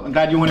plateau? I'm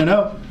glad you want to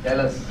know.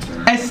 Tell us.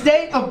 A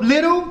state of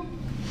little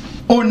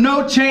or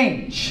no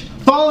change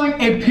following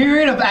a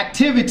period of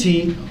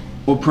activity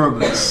or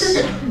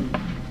progress.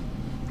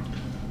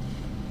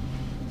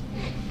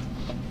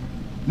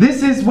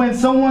 This is when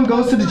someone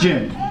goes to the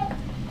gym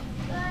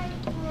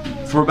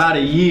for about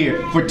a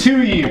year, for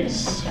 2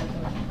 years.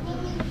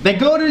 They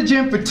go to the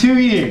gym for 2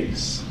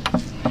 years.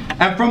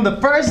 And from the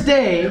first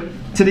day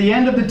to the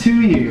end of the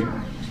 2 year,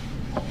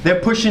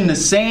 they're pushing the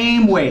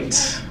same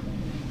weight.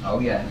 Oh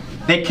yeah.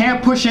 They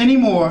can't push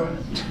anymore.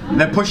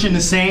 They're pushing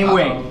the same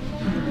weight.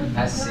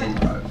 That's it,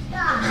 bro.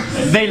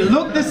 They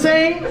look the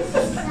same.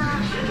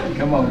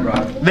 Come on, bro.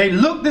 They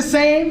look the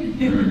same.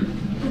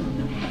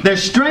 Their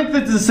strength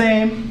is the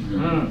same.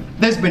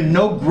 There's been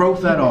no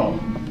growth at all.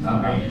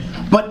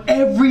 But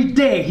every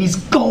day he's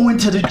going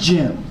to the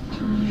gym.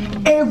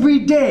 Every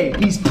day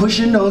he's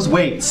pushing those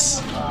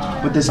weights.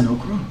 But there's no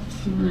growth.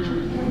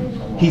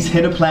 He's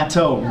hit a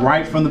plateau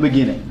right from the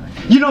beginning.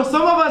 You know,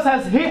 some of us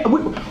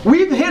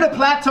we've hit a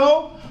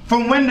plateau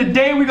from when the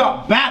day we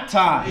got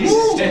baptized.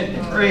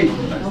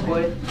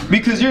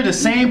 Because you're the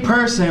same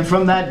person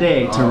from that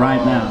day to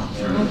right now.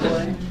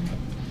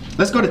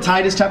 Let's go to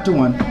Titus chapter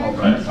 1. Come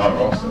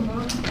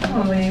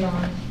on,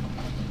 man.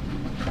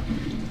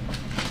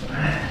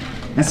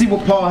 And see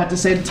what Paul had to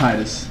say to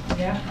Titus.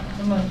 Yeah,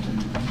 come on.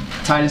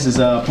 Titus is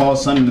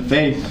Paul's son in the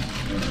faith.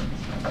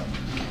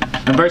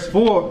 In verse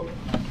 4,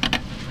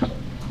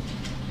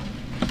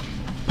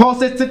 Paul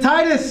says to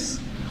Titus,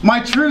 my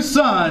true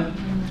son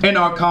in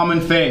our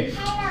common faith.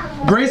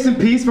 Grace and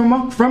peace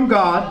from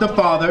God the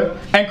Father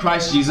and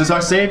Christ Jesus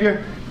our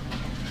Savior.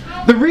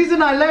 The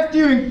reason I left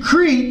you in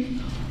Crete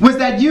was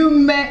that you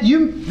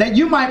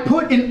might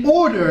put in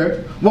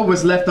order what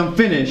was left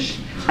unfinished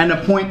and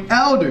appoint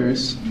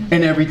elders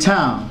in every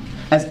town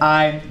as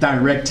I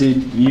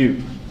directed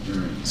you.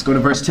 Let's go to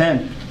verse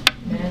 10.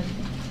 Man.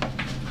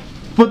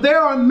 For there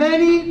are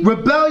many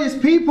rebellious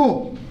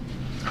people,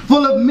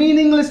 full of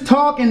meaningless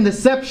talk and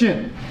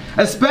deception,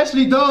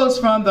 especially those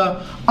from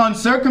the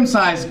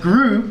uncircumcised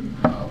group,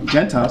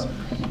 Gentiles.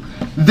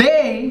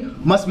 They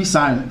must be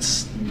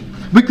silenced,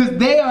 because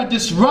they are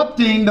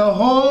disrupting the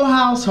whole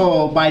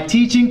household by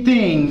teaching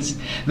things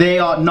they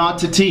ought not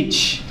to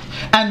teach.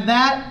 And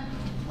that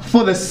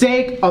for the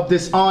sake of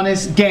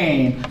dishonest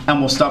gain. And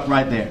we'll stop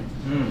right there.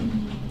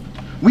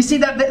 We see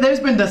that there's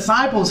been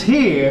disciples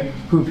here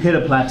who've hit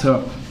a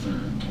plateau.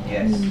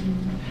 Yes.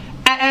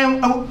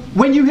 And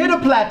when you hit a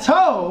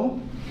plateau,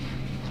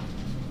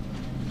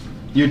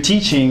 your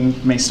teaching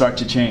may start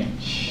to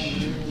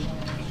change.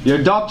 Your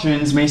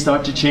doctrines may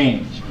start to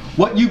change.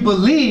 What you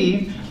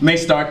believe may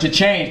start to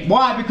change.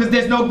 Why? Because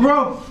there's no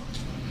growth.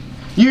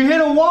 You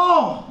hit a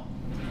wall.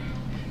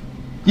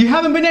 You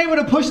haven't been able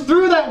to push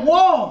through that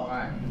wall.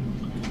 Right.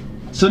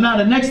 So now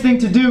the next thing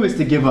to do is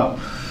to give up.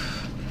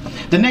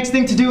 The next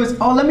thing to do is,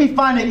 let me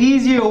find an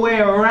easier way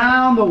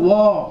around the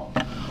wall.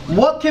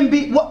 What can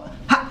be,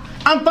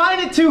 I'm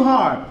finding it too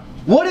hard.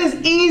 What is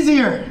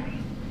easier?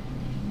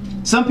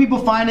 Some people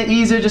find it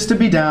easier just to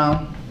be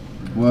down.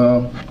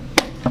 Well,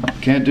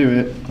 can't do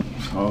it.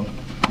 So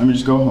let me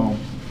just go home.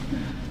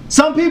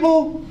 Some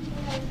people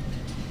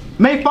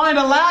may find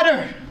a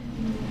ladder.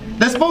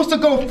 They're supposed to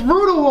go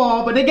through the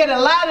wall, but they get a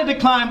ladder to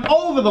climb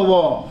over the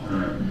wall.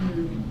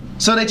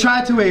 So they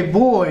try to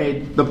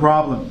avoid the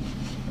problem.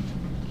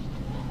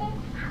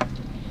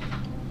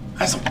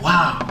 I said,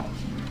 wow.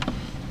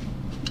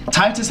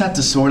 Titus had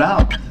to sort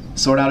out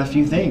a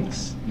few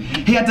things.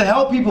 He had to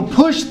help people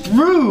push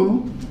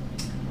through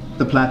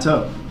the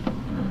plateau.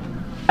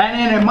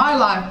 And in my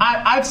life,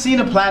 I've seen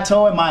a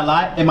plateau in my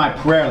life, in my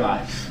prayer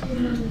life.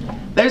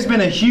 There's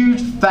been a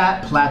huge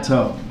fat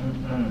plateau.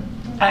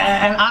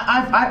 And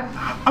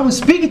I was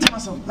speaking to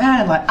myself,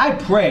 man, like I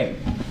pray.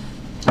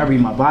 I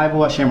read my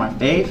Bible, I share my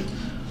faith.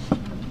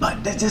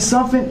 But there's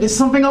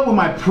something up with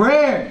my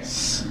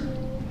prayers.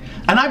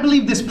 And I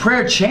believe this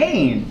prayer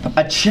chain,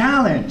 a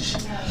challenge,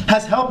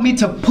 has helped me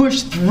to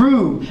push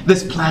through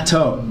this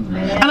plateau.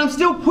 And I'm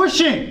still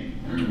pushing.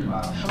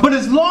 But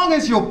as long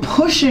as you're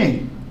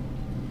pushing,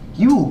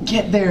 you will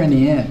get there in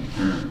the end.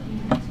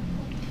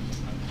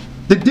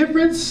 The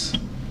difference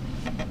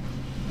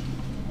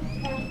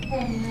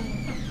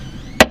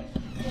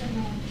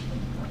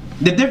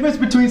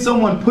between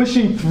someone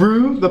pushing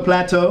through the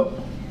plateau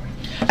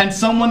and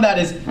someone that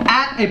is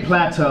at a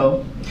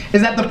plateau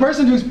is that the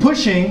person who's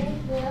pushing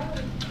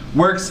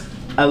works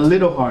a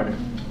little harder.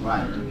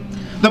 Right.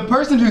 The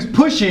person who's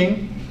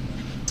pushing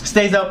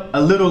stays up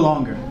a little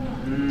longer.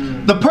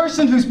 The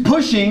person who's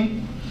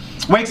pushing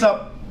wakes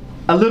up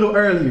a little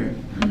earlier.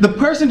 The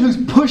person who's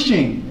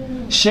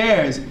pushing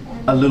shares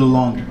a little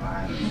longer.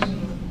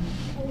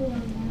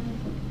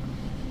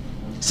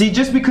 See,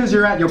 just because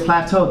you're at your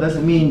plateau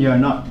doesn't mean you're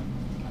not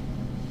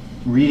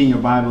reading your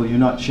Bible, you're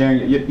not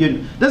sharing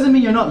it. Doesn't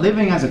mean you're not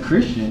living as a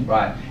Christian.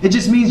 Right. It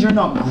just means you're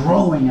not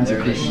growing as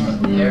a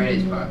Christian. There it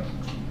is, bro.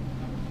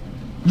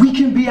 We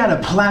can be at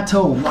a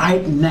plateau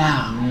right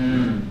now.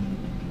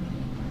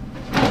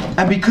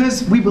 And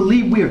because we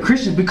believe we are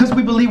Christians, because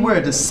we believe we're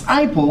a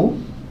disciple,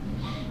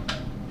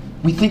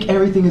 we think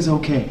everything is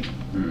okay.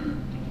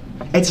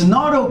 It's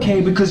not okay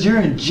because you're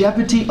in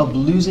jeopardy of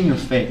losing your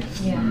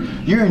faith. Yeah.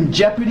 You're in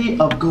jeopardy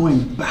of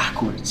going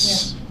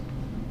backwards.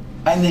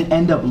 And then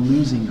end up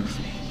losing your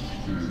faith.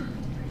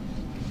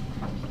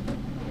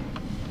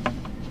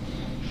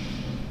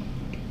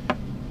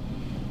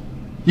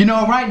 You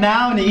know, right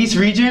now in the East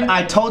region,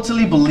 I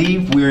totally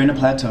believe we're in a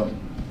plateau.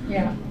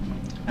 Yeah.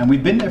 And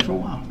we've been there for a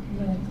while.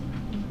 Yeah.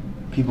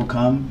 People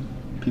come,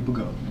 people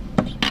go.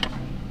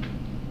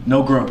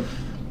 No growth.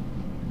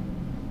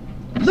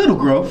 Little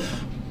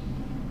growth,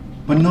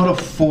 but not a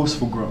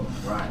forceful growth.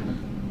 Right.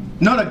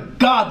 Not a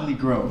godly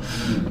growth.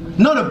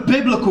 Not a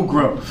biblical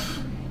growth.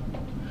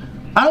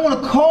 I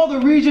want to call the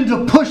region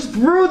to push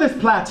through this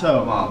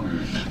plateau. Wow.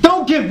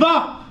 Don't give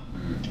up.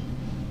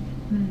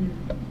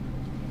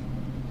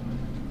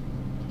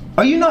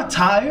 Are you not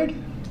tired?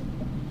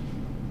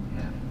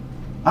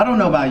 I don't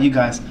know about you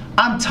guys.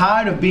 I'm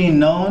tired of being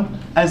known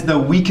as the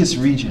weakest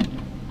region.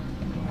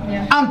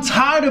 Yeah. I'm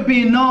tired of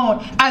being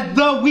known as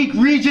the weak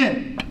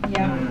region.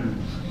 Yeah.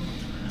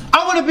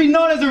 I want to be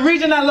known as a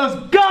region that loves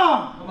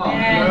God. Come on.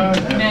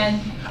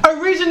 Amen.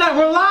 A region that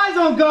relies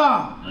on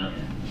God.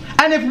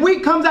 And if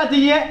weak comes at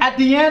the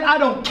end, I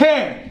don't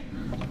care.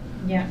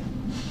 Yeah.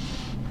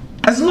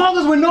 As long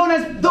as we're known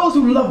as those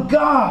who love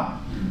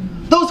God.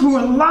 Those who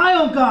rely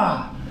on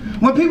God.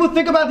 When people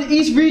think about the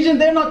East region,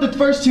 they're not the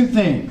first two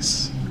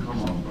things.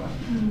 Come on, bro.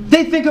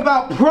 They think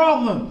about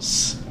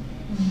problems.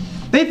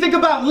 They think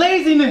about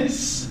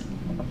laziness.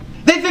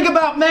 They think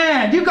about,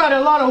 man, you got a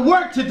lot of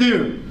work to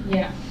do.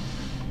 Yeah.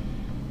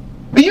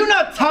 Are you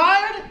not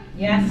tired?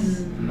 Yes.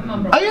 Come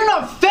on, bro. Are you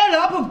not fed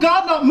up of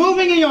God not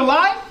moving in your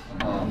life?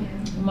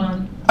 Come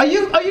on. Are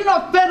you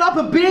not fed up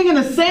of being in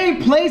the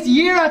same place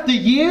year after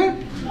year?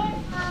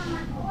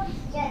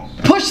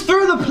 Push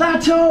through the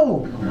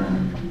plateau.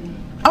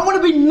 I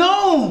want to be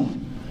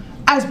known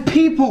as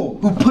people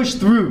who push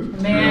through.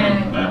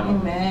 Amen.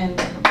 Amen.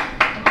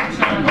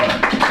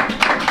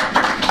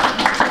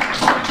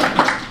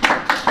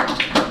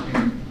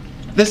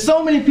 There's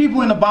so many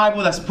people in the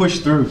Bible that's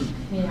pushed through.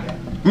 Yeah.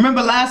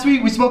 Remember last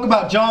week we spoke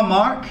about John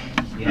Mark,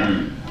 Yeah.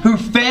 who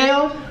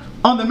failed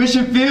on the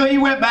mission field. He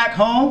went back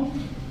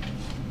home,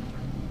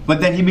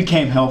 but then he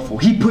became helpful.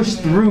 He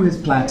pushed through his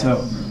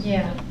plateau.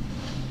 Yeah.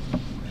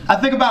 I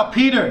think about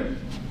Peter.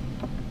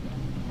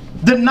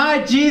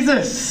 Denied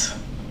Jesus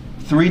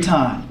 3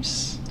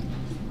 times.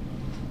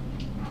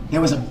 There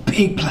was a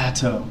big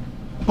plateau.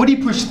 But he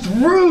pushed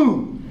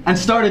through and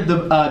started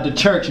the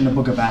church in the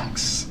book of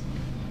Acts.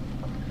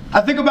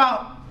 I think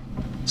about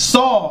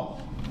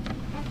Saul,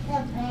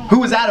 who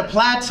was at a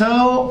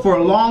plateau for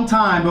a long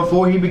time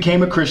before he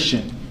became a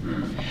Christian.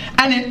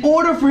 And in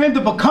order for him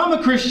to become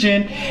a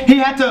Christian, he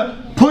had to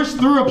push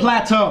through a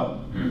plateau.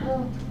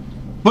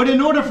 But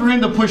in order for him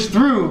to push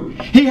through,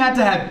 he had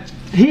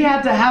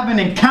to have an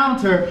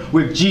encounter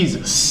with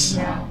Jesus.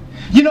 Yeah.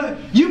 You know,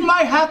 you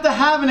might have to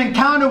have an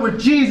encounter with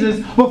Jesus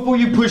before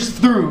you push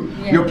through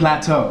your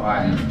plateau.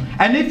 Right.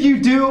 And if you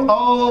do,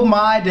 oh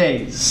my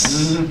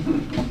days,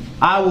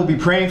 I will be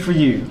praying for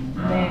you.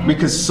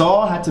 Because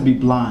Saul had to be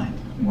blind.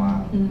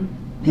 Wow.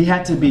 He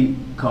had to be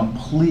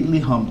completely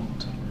humbled.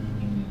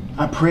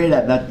 I pray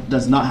that that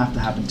does not have to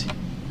happen to you.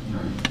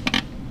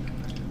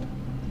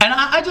 And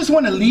I just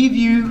want to leave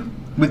you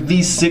with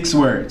these 6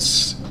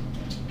 words.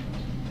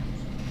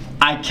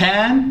 I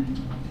can,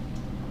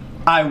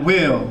 I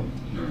will,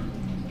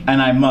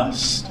 and I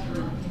must.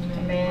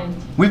 Amen.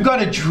 We've got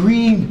to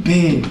dream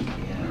big.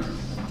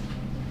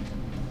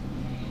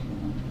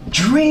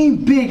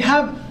 Dream big.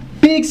 Have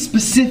big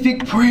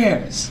specific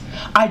prayers.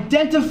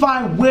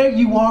 Identify where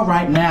you are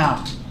right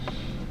now.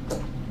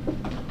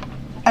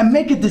 And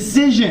make a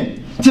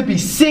decision to be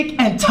sick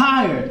and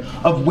tired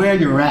of where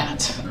you're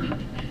at.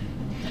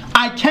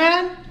 I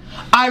can,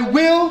 I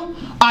will,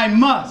 I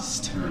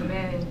must.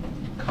 Amen.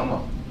 Come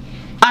on.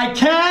 I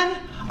can,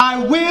 I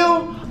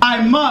will,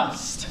 I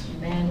must.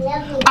 Amen.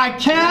 I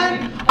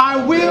can,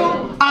 I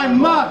will, I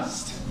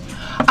must.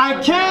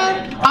 I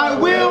can, I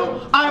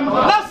will, I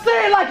must. Let's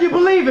say it like you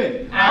believe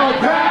it. I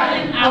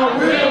can, I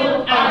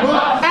will, I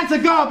must. And to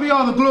God be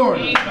all the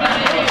glory.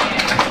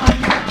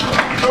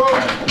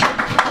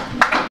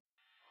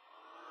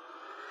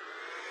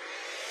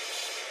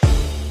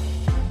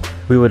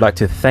 We would like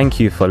to thank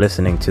you for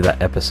listening to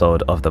that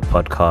episode of the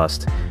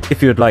podcast.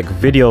 If you would like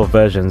video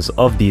versions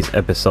of these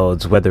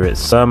episodes, whether it's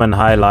sermon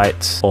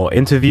highlights or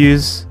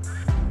interviews,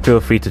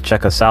 feel free to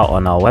check us out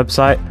on our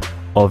website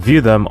or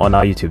view them on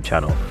our YouTube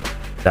channel.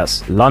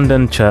 That's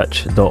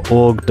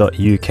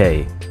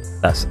londonchurch.org.uk.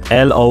 That's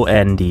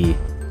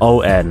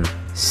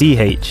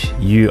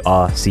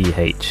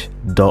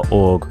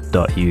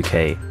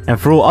LONDONCHURCH.org.uk.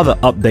 And for all other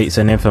updates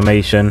and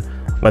information,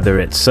 whether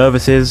it's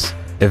services,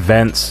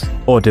 events,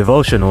 or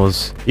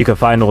devotionals, you can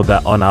find all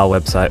that on our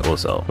website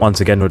also.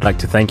 Once again, we'd like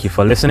to thank you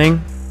for listening,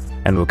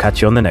 and we'll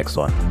catch you on the next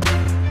one.